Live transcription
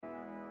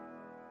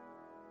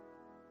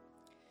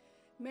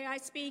May I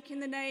speak in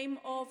the name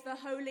of the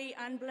Holy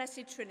and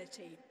Blessed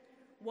Trinity,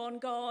 one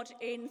God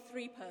in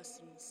three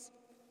persons.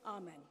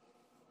 Amen.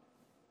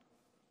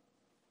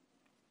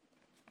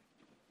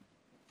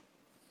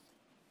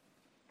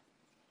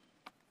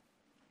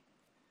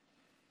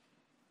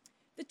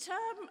 The term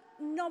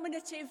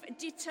nominative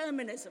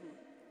determinism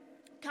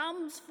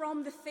comes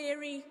from the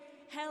theory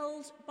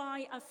held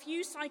by a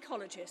few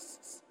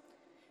psychologists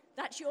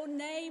that your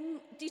name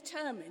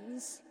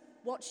determines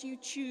what you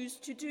choose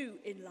to do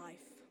in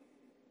life.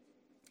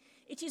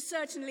 It is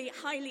certainly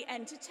highly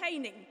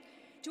entertaining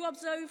to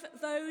observe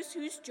those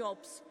whose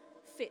jobs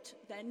fit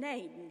their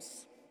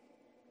names.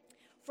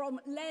 From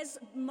Les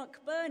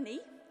McBurney,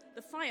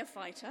 the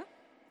firefighter,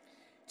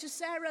 to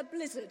Sarah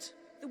Blizzard,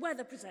 the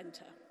weather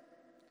presenter.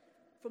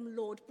 From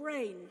Lord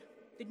Brain,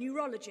 the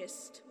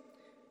neurologist,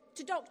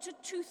 to Dr.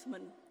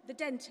 Toothman, the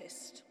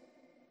dentist.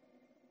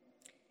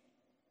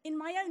 In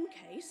my own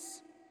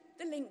case,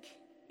 the link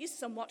is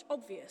somewhat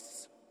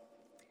obvious.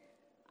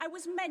 I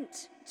was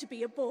meant to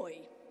be a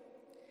boy,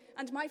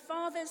 and my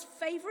father's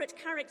favourite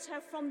character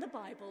from the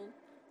Bible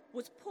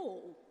was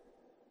Paul.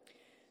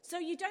 So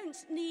you don't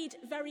need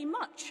very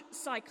much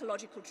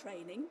psychological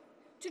training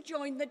to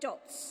join the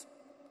dots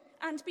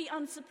and be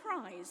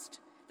unsurprised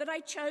that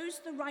I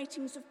chose the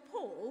writings of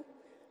Paul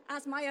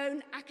as my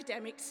own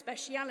academic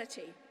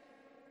speciality.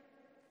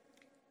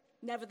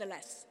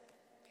 Nevertheless,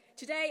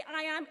 today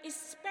I am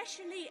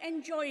especially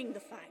enjoying the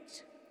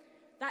fact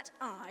that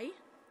I,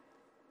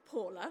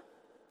 Paula,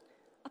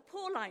 a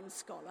Pauline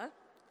scholar,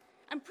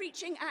 am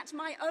preaching at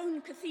my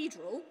own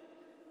cathedral,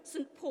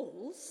 St.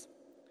 Paul's,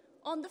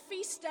 on the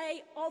feast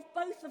day of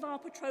both of our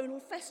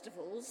patronal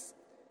festivals,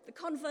 the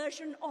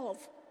conversion of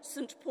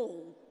St.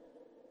 Paul.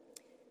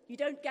 You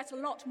don't get a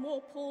lot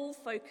more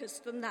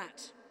Paul-focused than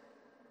that.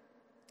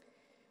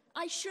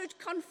 I should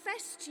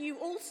confess to you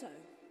also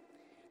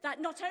that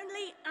not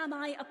only am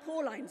I a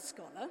Pauline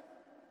scholar,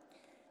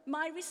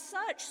 my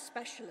research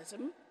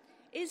specialism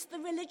is the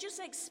religious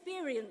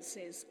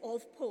experiences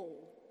of Paul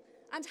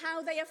and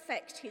how they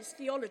affect his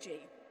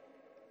theology.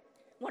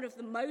 One of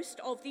the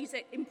most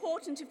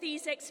important of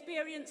these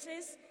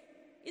experiences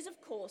is, of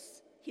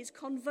course, his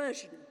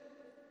conversion.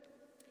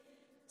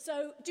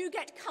 So do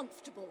get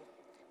comfortable.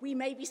 We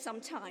may be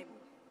some time.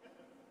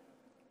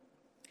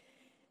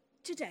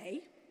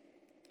 Today,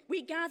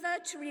 we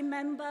gather to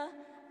remember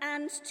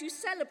and to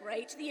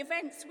celebrate the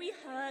events we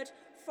heard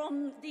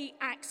from the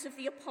Acts of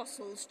the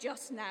Apostles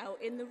just now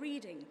in the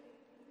reading,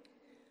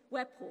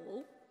 where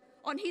Paul,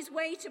 on his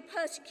way to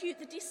persecute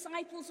the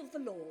disciples of the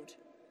Lord,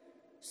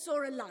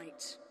 saw a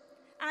light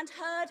and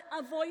heard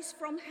a voice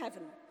from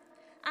heaven,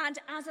 and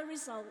as a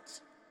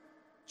result,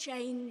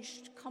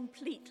 changed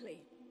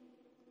completely.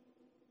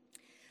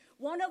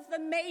 One of the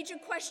major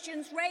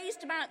questions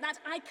raised about that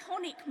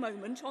iconic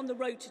moment on the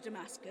road to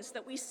Damascus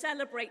that we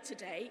celebrate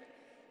today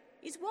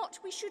is what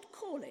we should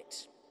call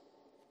it.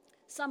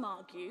 Some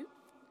argue,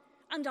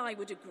 and I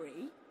would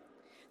agree,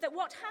 that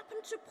what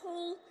happened to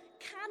Paul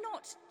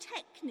cannot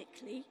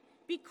technically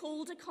be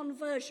called a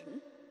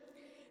conversion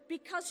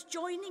because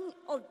joining,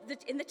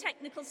 in the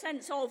technical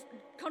sense of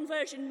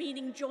conversion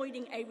meaning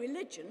joining a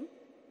religion,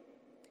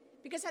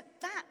 because at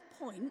that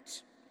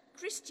point,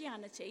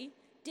 Christianity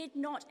did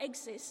not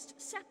exist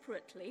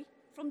separately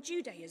from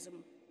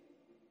Judaism.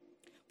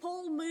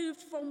 Paul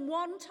moved from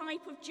one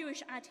type of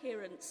Jewish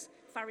adherence,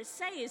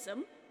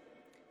 Pharisaism,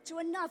 to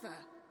another,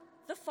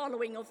 the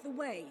following of the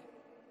way.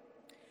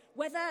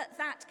 Whether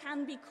that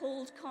can be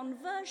called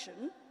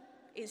conversion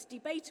is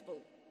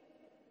debatable.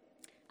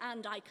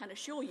 And I can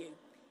assure you,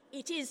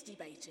 it is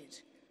debated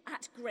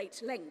at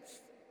great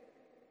length.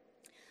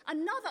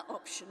 Another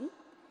option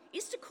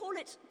is to call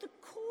it the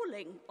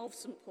calling of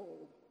St.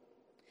 Paul,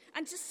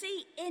 and to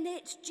see in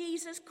it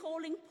Jesus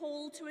calling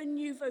Paul to a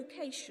new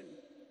vocation,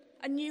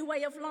 a new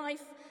way of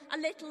life, a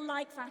little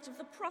like that of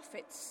the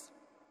prophets.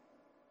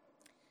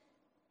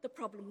 The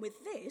problem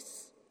with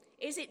this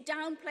is it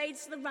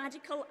downplays the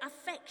radical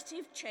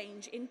affective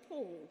change in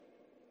Paul.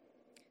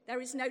 There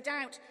is no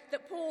doubt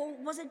that Paul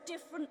was a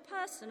different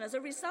person as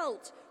a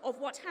result of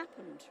what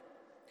happened,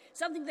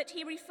 something that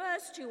he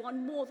refers to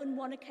on more than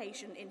one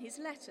occasion in his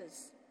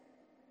letters.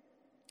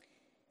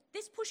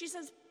 This pushes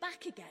us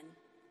back again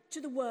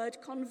to the word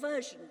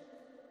conversion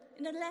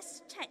in a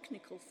less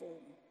technical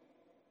form.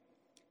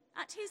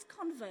 At his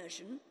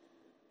conversion,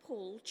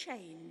 Paul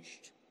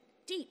changed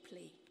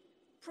deeply,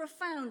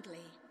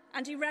 profoundly,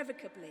 and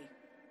irrevocably.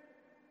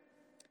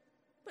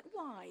 But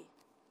why?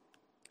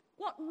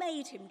 What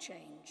made him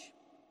change?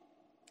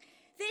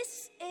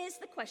 This is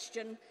the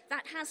question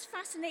that has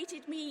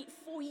fascinated me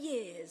for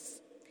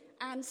years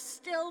and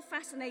still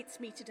fascinates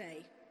me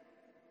today.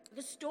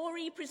 The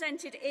story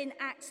presented in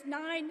Acts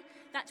 9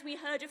 that we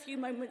heard a few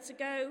moments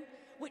ago,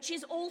 which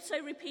is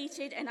also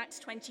repeated in Acts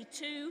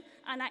 22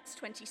 and Acts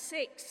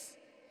 26,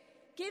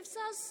 gives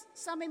us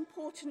some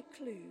important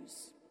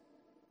clues.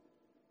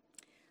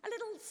 A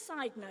little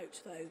side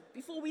note, though,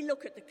 before we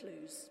look at the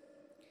clues.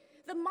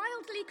 The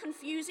mildly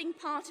confusing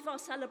part of our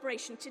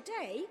celebration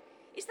today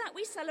is that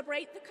we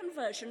celebrate the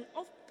conversion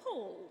of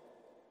Paul.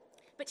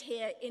 But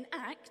here in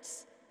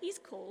Acts, he's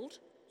called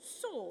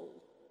Saul.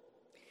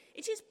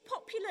 It is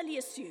popularly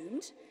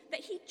assumed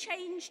that he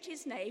changed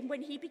his name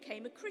when he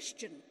became a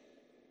Christian.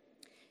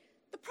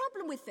 The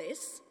problem with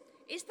this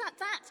is that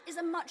that is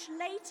a much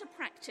later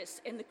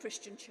practice in the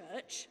Christian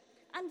church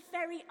and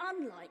very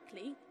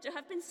unlikely to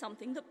have been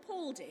something that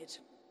Paul did.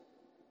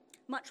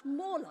 Much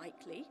more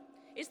likely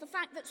is the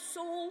fact that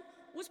Saul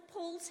was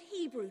Paul's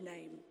Hebrew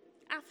name,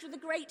 after the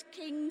great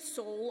King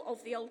Saul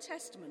of the Old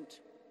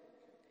Testament.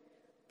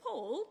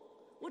 Paul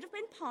would have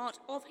been part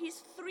of his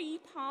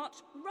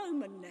three-part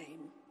Roman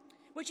name,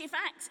 which, if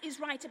Acts is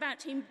right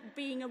about him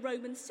being a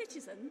Roman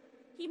citizen,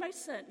 he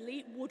most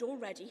certainly would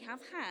already have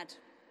had.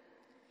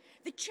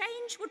 The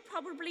change would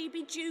probably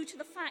be due to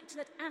the fact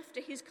that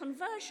after his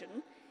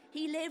conversion,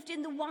 he lived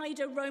in the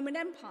wider Roman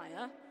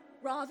Empire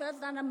rather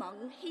than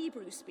among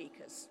Hebrew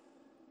speakers.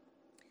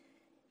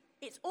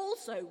 It's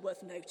also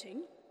worth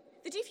noting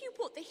that if you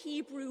put the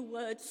Hebrew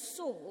word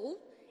Saul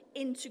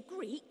into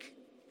Greek,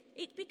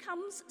 it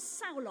becomes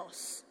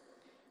Saulos,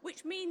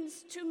 which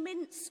means to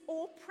mince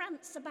or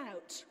prance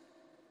about.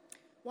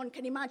 One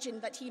can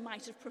imagine that he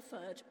might have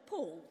preferred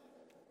Paul.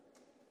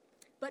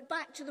 But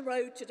back to the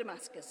road to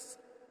Damascus.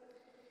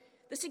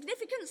 The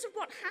significance of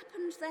what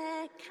happened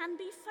there can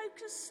be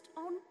focused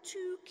on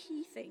two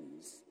key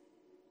things: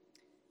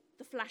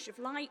 the flash of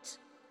light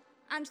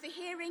and the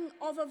hearing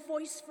of a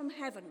voice from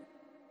heaven.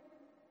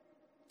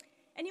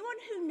 Anyone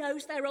who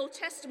knows their Old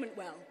Testament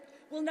well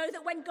will know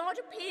that when God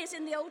appears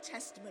in the Old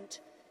Testament,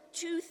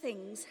 two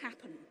things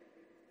happen.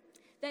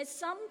 There's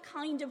some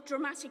kind of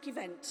dramatic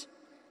event,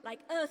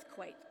 like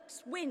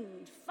earthquakes,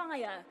 wind,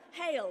 fire,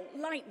 hail,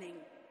 lightning,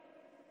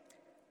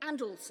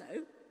 and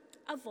also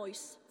a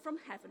voice from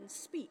heaven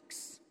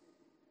speaks.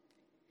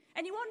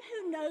 Anyone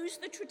who knows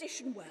the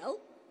tradition well,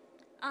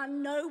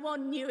 and no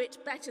one knew it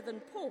better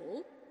than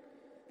Paul,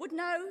 would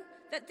know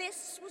that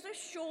this was a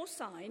sure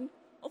sign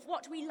of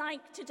what we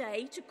like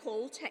today to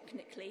call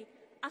technically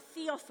a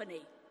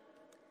theophany,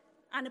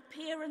 an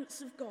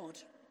appearance of God.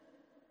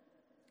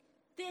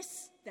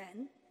 This,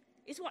 then,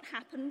 is what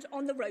happened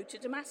on the road to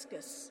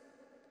Damascus.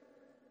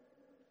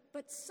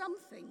 But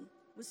something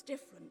was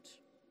different.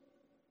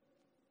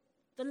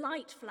 The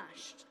light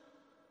flashed.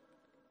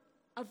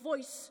 A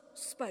voice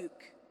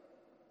spoke.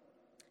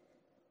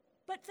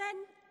 But then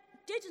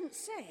didn't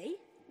say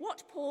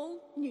what Paul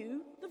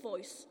knew the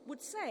voice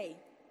would say.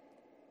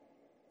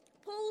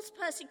 Paul's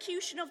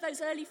persecution of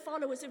those early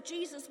followers of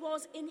Jesus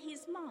was, in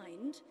his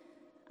mind,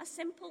 a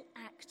simple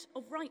act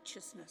of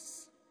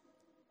righteousness.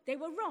 They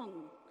were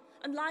wrong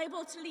and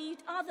liable to lead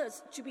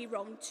others to be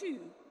wrong too.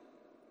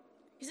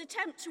 His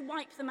attempt to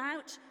wipe them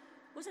out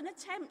was an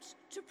attempt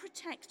to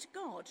protect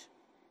God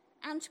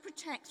and to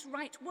protect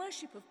right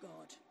worship of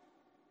God.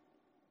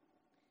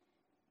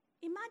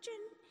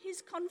 Imagine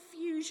his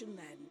confusion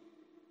then,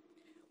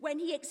 when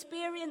he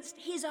experienced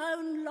his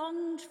own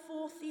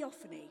longed-for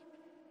theophany,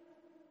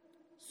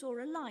 saw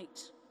a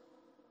light,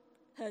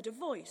 heard a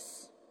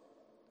voice,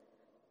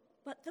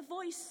 but the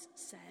voice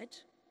said,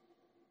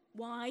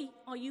 "Why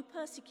are you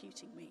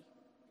persecuting me?"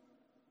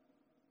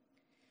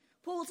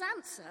 Paul's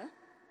answer,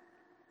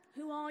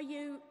 "Who are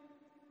you,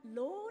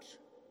 Lord?"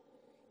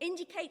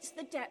 indicates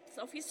the depth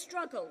of his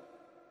struggle.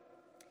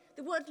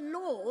 The word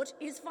Lord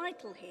is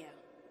vital here.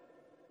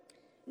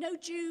 No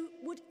Jew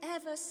would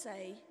ever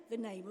say the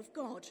name of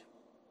God.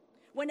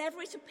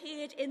 Whenever it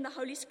appeared in the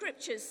Holy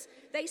Scriptures,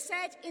 they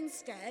said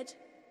instead,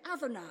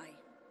 Adonai,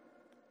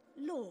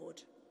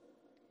 Lord.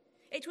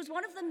 It was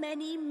one of the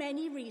many,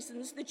 many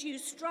reasons the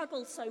Jews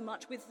struggled so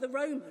much with the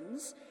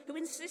Romans, who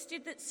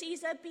insisted that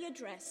Caesar be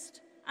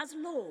addressed as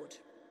Lord.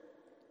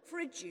 For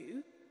a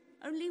Jew,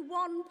 only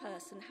one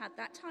person had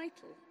that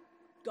title,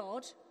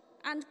 God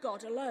and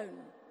God alone.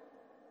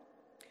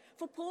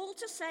 For Paul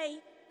to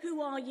say,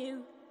 "Who are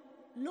you,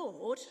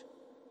 Lord?"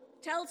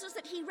 tells us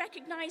that he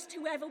recognized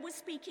whoever was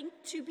speaking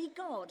to be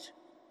God,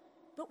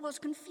 but was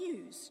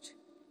confused.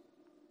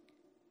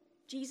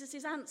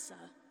 Jesus'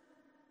 answer,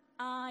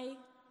 "I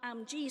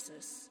am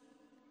Jesus,"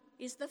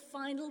 is the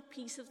final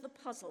piece of the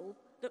puzzle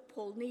that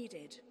Paul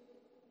needed.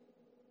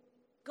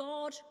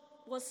 God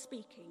was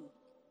speaking,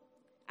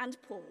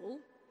 and Paul,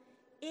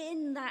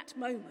 in that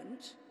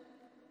moment,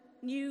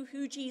 knew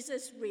who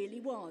Jesus really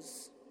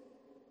was.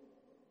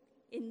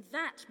 In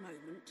that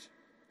moment,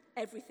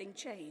 everything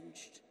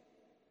changed.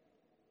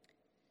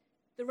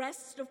 The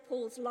rest of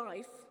Paul's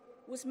life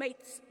was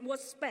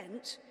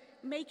spent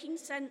making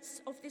sense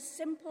of this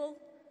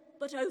simple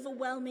but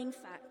overwhelming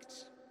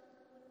fact.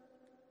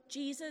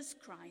 Jesus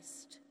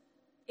Christ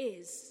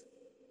is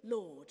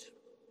Lord.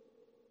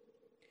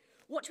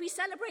 What we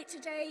celebrate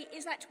today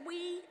is that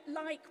we,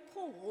 like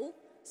Paul,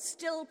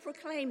 still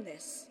proclaim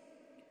this.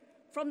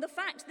 From the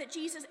fact that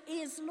Jesus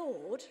is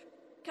Lord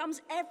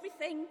comes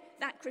everything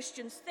that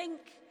Christians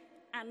think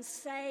and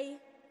say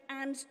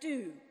and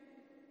do.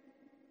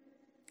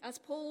 As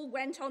Paul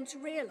went on to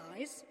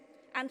realize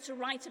and to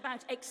write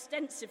about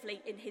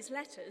extensively in his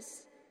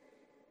letters,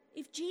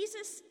 if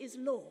Jesus is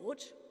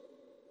Lord,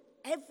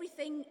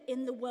 everything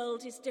in the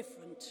world is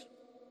different.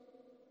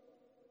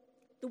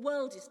 The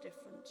world is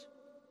different.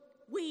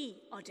 We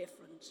are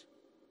different.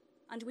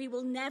 And we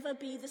will never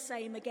be the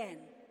same again.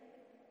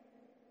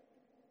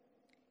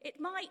 It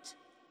might,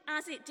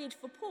 as it did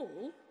for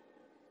Paul,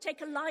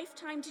 take a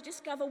lifetime to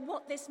discover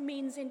what this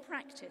means in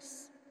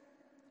practice.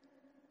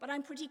 But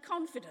I'm pretty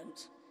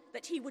confident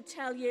that he would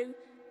tell you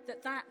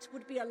that that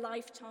would be a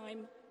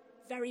lifetime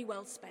very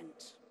well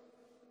spent.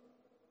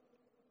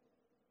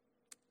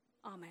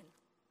 Amen.